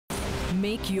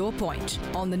Make your point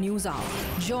on the News Hour.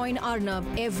 Join Arnab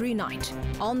every night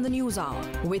on the News Hour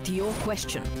with your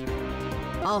question.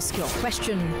 Ask your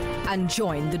question and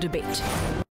join the debate.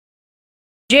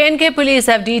 J&K police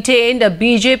have detained a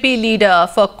BJP leader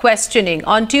for questioning.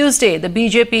 On Tuesday, the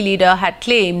BJP leader had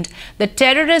claimed the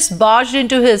terrorists barged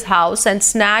into his house and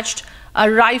snatched a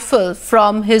rifle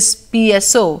from his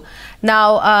PSO.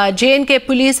 Now, J&K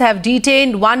police have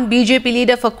detained one BJP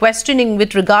leader for questioning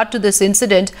with regard to this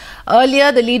incident.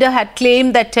 Earlier, the leader had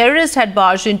claimed that terrorists had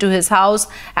barged into his house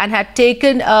and had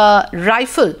taken a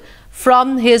rifle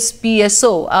from his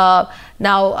PSO.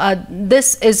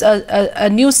 This is a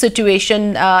new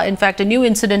situation, in fact, a new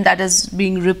incident that is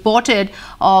being reported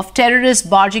of terrorists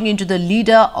barging into the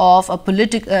leader of a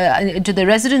into the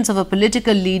residence of a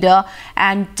political leader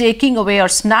and taking away or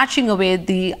snatching away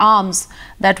the arms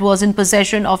that was in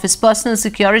possession of his personal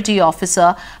security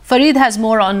officer. Farid has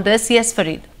more on this. Yes,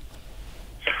 Farid.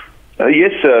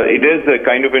 Yes, it is a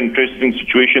kind of interesting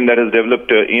situation that has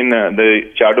developed in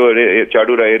the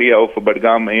Chadoora area of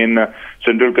Budgam in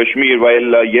central Kashmir.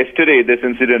 While yesterday this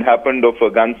incident happened of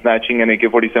a gun snatching, an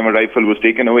AK-47 rifle was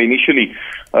taken away. Initially,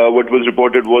 what was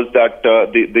reported was that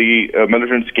the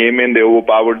militants came in, they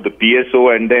overpowered the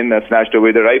PSO and then snatched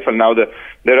away the rifle. Now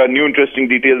there are new interesting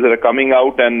details that are coming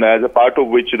out, and as a part of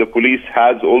which the police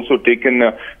has also taken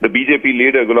the BJP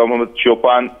leader Gori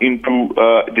Mohalla into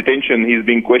detention. He's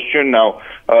being questioned now.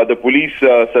 The police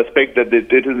suspect that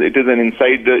it is an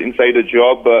insider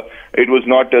job. It was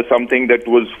not something that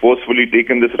was forcefully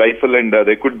taken, this rifle, and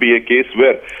there could be a case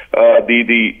where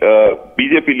the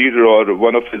BJP leader or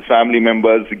one of his family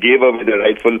members gave away the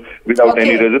rifle without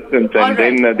any resistance, and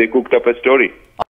then they cooked up a story.